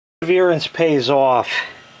Perseverance pays off.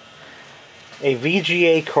 A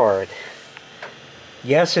VGA card.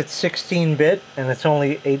 Yes, it's 16-bit and it's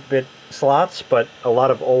only 8-bit slots, but a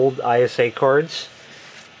lot of old ISA cards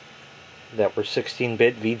that were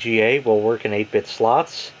 16-bit VGA will work in 8-bit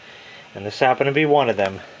slots, and this happened to be one of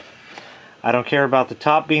them. I don't care about the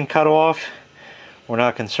top being cut off. We're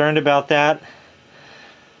not concerned about that,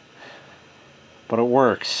 but it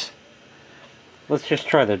works. Let's just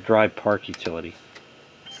try the Drive Park utility.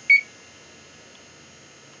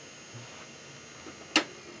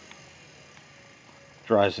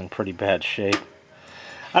 Drive's in pretty bad shape.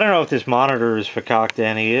 I don't know if this monitor is fakakta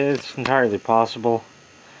any. It's entirely possible,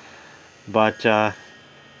 but I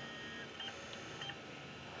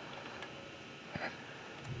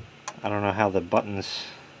don't know how the buttons,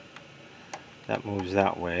 that moves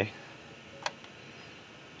that way.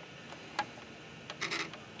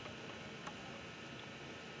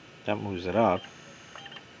 That moves it up.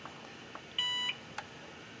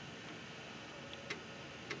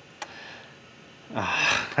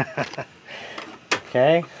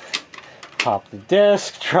 Okay, pop the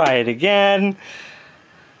disc, try it again.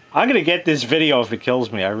 I'm gonna get this video if it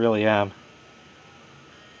kills me, I really am.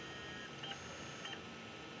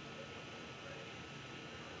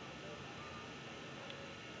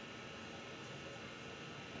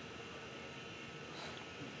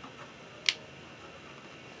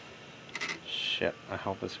 Shit, I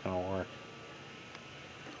hope it's gonna work.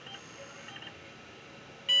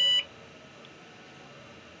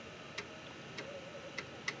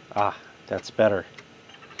 Ah, that's better.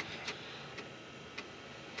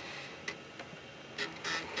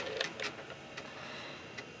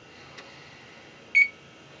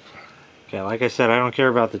 Okay, like I said, I don't care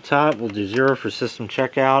about the top. We'll do 0 for system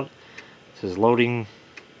checkout. It says loading,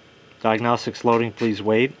 diagnostics loading, please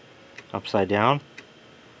wait. Upside down.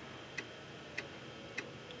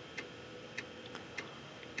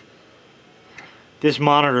 This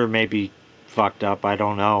monitor may be fucked up, I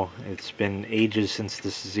don't know. It's been ages since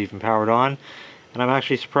this is even powered on, and I'm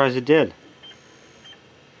actually surprised it did.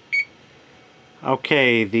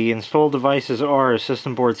 Okay, the installed devices are a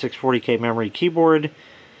system board, 640K memory keyboard,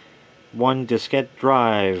 1 diskette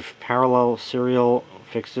drive, parallel serial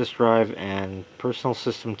fixed disk drive, and personal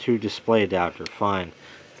system 2 display adapter. Fine.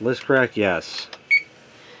 List correct? Yes.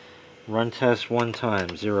 Run test 1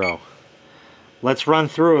 time, 0. Let's run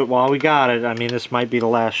through it while we got it. I mean, this might be the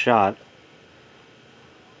last shot.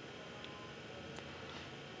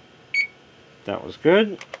 That was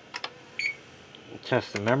good.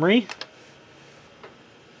 Test the memory.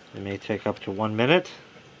 It may take up to 1 minute.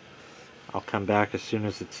 I'll come back as soon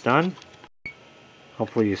as it's done.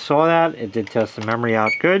 Hopefully you saw that. It did test the memory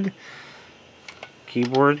out good.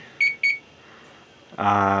 Keyboard.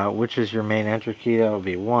 Which is your main enter key? That would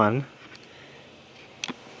be 1.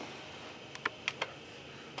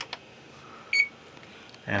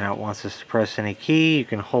 And it wants us to press any key. You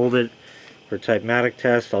can hold it for typematic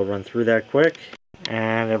test. I'll run through that quick.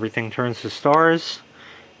 And everything turns to stars.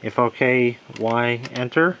 If okay, Y,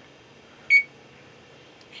 enter.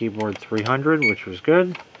 Keyboard 300, which was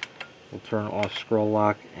good. We'll turn off scroll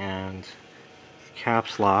lock and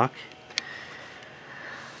caps lock.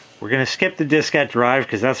 We're going to skip the diskette drive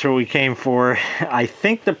because that's what we came for. I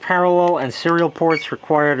think the parallel and serial ports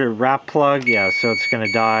required a wrap plug. Yeah, so it's going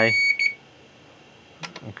to die.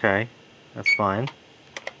 Okay, that's fine.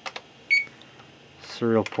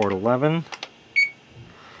 Serial port 11.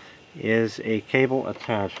 Is a cable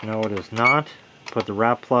attached? No, it is not. Put the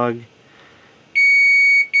wrap plug,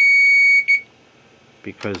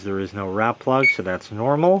 because there is no wrap plug, so that's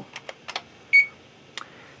normal.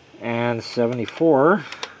 And 74,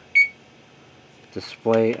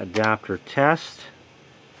 display adapter test.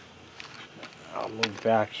 I'll move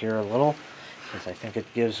back here a little, because I think it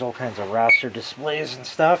gives all kinds of raster displays and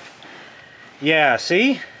stuff. Yeah,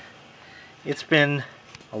 see? It's been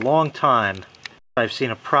a long time I've seen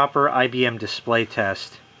a proper IBM display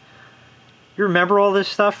test. You remember all this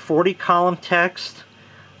stuff? 40 column text,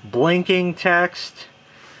 blinking text,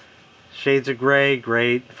 shades of gray,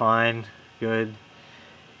 great, fine, good.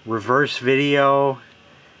 Reverse video,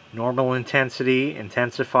 normal intensity,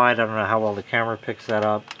 intensified, I don't know how well the camera picks that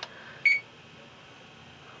up.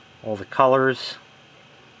 All the colors.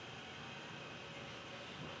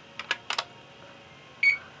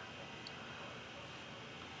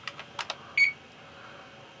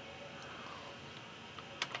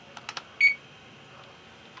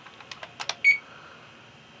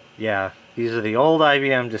 Yeah, these are the old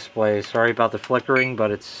IBM displays. Sorry about the flickering,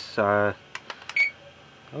 but it's, oopsie.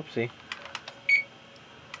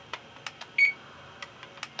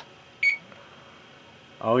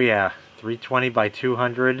 Oh yeah, 320 by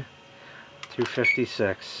 200,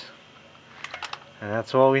 256. And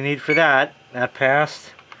that's all we need for that. That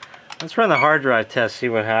passed. Let's run the hard drive test, see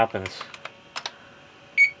what happens.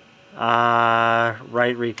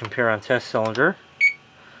 Write, read, compare on test cylinder.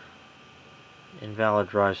 Invalid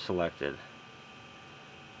drive selected.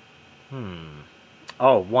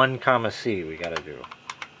 Oh, 1, C we gotta do.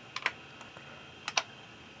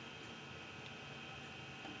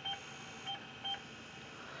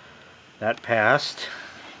 That passed.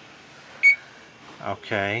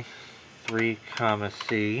 Okay. 3,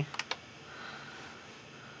 C.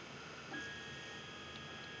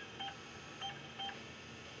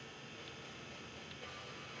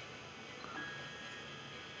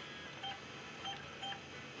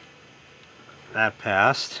 That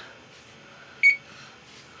passed.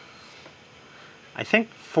 I think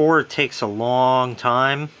 4 takes a long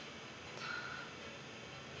time.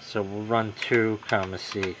 So we'll run 2,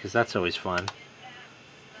 C, because that's always fun.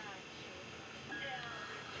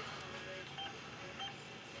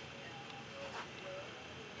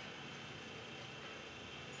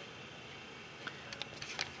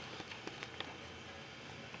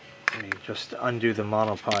 Let me just undo the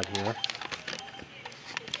monopod here.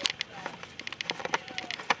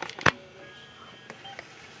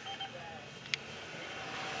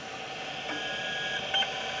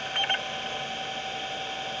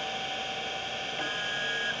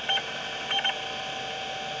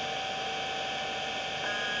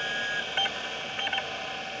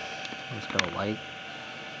 Let's go light.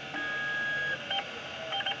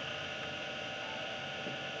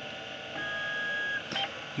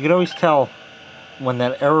 You could always tell when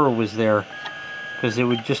that error was there because it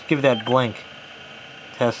would just give that blink.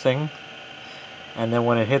 Testing. And then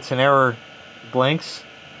when it hits an error, blinks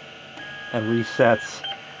and resets.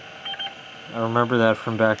 I remember that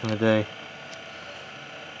from back in the day.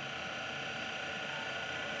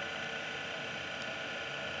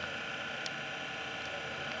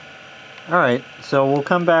 Alright, so we'll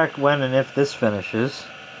come back when and if this finishes.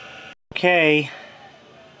 Okay.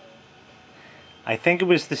 I think it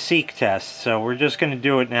was the seek test, so we're just going to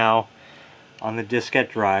do it now on the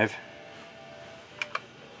diskette drive.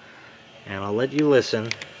 And I'll let you listen.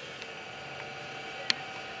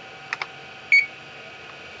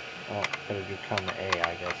 Oh, better do comma A,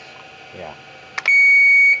 I guess. Yeah.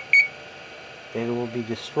 Data will be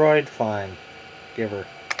destroyed. Fine. Give her.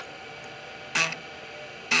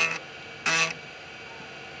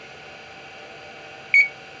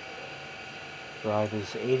 Drive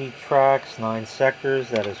is 80 tracks, 9 sectors.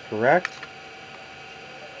 That is correct.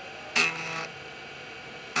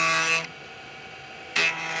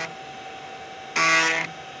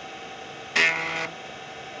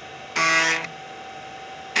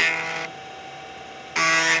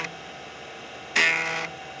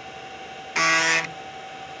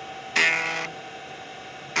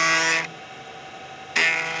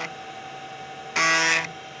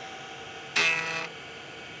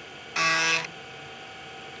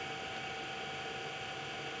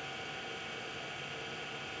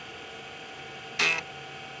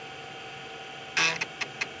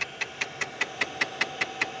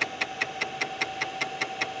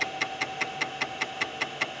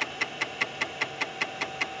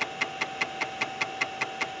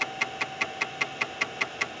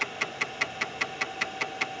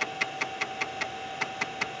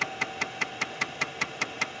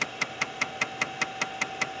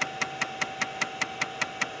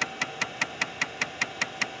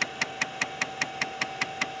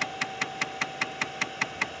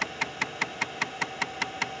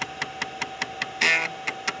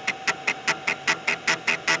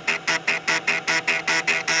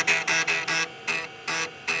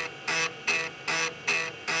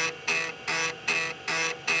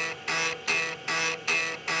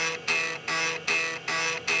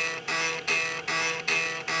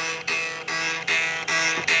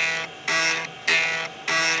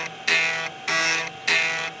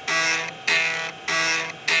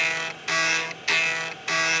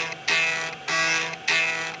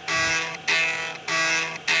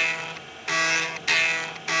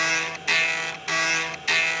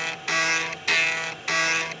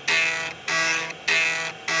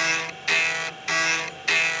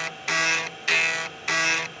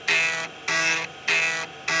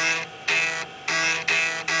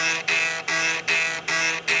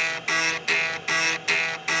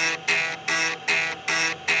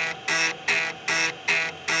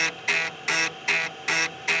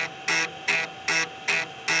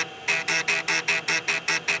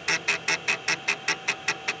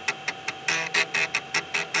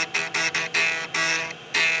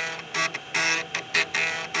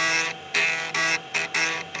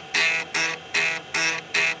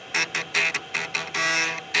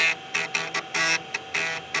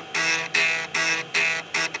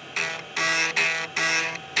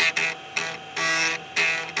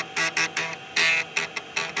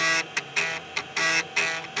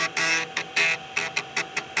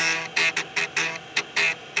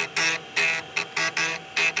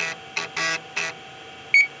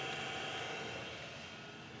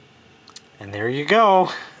 you go.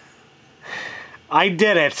 I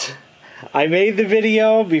did it. I made the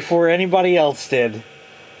video before anybody else did.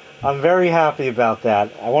 I'm very happy about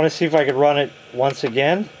that. I want to see if I could run it once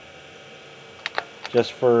again,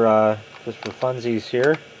 just for funsies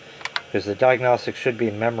here, because the diagnostic should be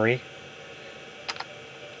in memory.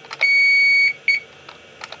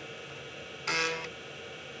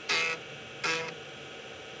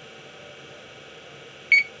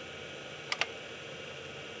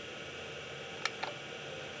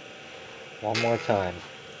 One more time.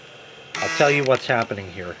 I'll tell you what's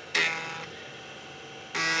happening here.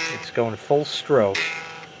 It's going full stroke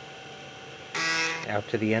out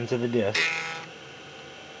to the ends of the disc.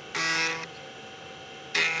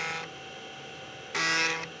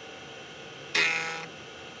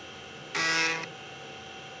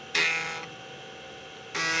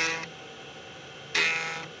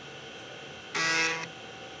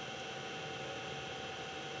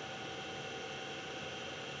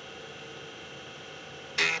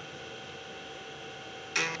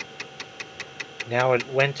 Now it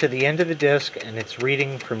went to the end of the disc and it's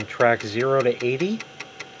reading from track 0 to 80.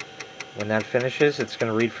 When that finishes, it's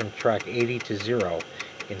going to read from track 80 to 0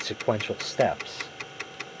 in sequential steps.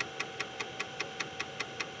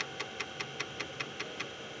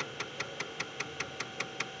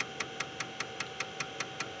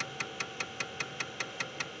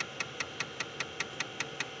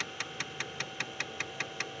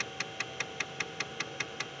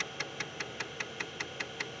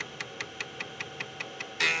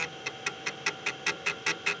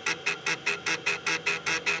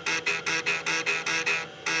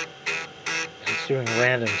 Doing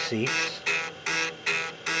random seats.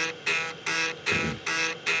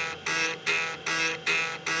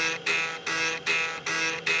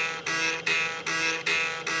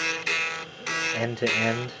 End to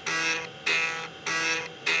end.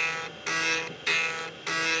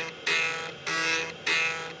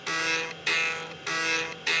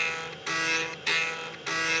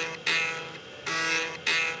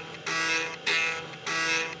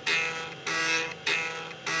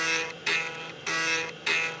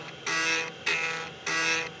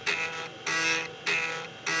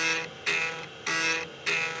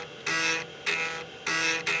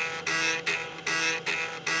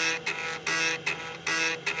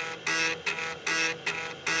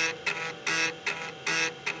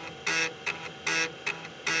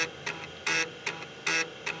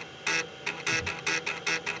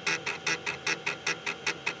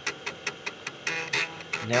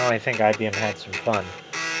 Now I think IBM had some fun.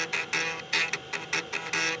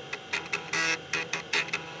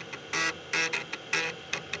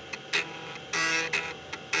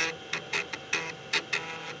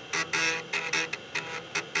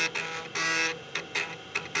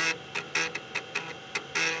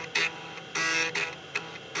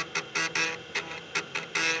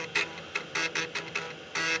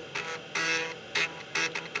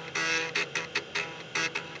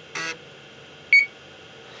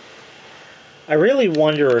 I really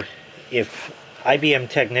wonder if IBM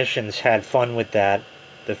technicians had fun with that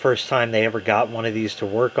the first time they ever got one of these to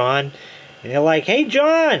work on. And they're like, hey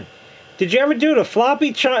John, did you ever do the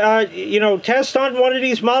floppy test on one of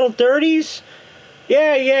these Model 30s?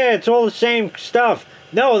 Yeah, it's all the same stuff.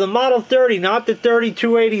 No, the Model 30, not the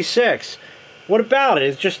 3286. What about it?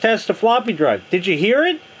 It's just test the floppy drive. Did you hear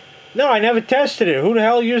it? No, I never tested it. Who the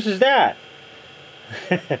hell uses that?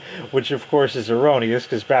 Which of course is erroneous,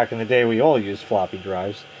 because back in the day we all used floppy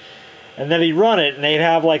drives. And then he'd run it and they'd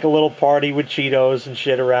have like a little party with Cheetos and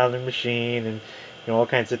shit around the machine, and all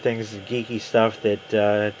kinds of things, geeky stuff that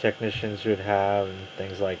technicians would have and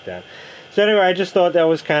things like that. So anyway, I just thought that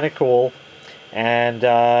was kind of cool, and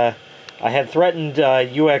I had threatened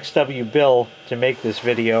UXW Bill to make this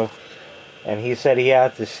video, and he said he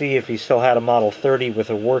had to see if he still had a Model 30 with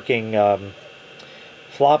a working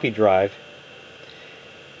floppy drive.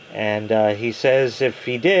 And he says if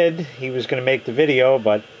he did, he was going to make the video,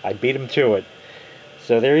 but I beat him to it.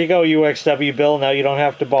 So there you go, UXW Bill. Now you don't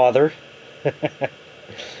have to bother.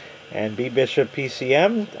 And B Bishop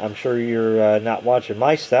PCM, I'm sure you're not watching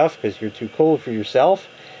my stuff because you're too cool for yourself.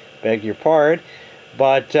 Beg your pardon.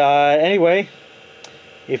 But anyway,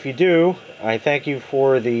 if you do, I thank you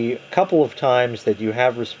for the couple of times that you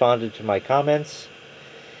have responded to my comments.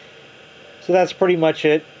 So that's pretty much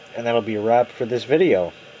it, and that'll be a wrap for this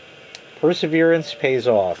video. Perseverance pays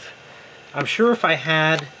off. I'm sure if I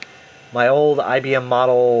had my old IBM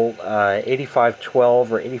model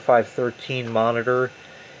 8512 or 8513 monitor,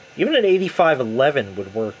 even an 8511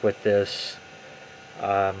 would work with this,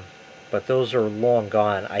 but those are long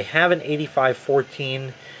gone. I have an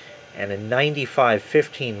 8514 and a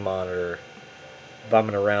 9515 monitor,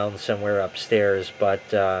 bumming around somewhere upstairs, but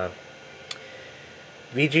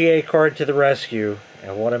VGA card to the rescue,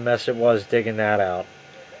 and what a mess it was digging that out.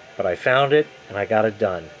 But I found it, and I got it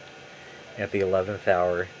done at the 11th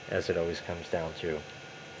hour, as it always comes down to.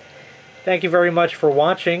 Thank you very much for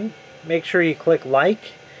watching. Make sure you click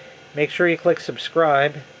like, make sure you click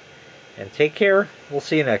subscribe, and take care. We'll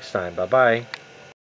see you next time. Bye-bye.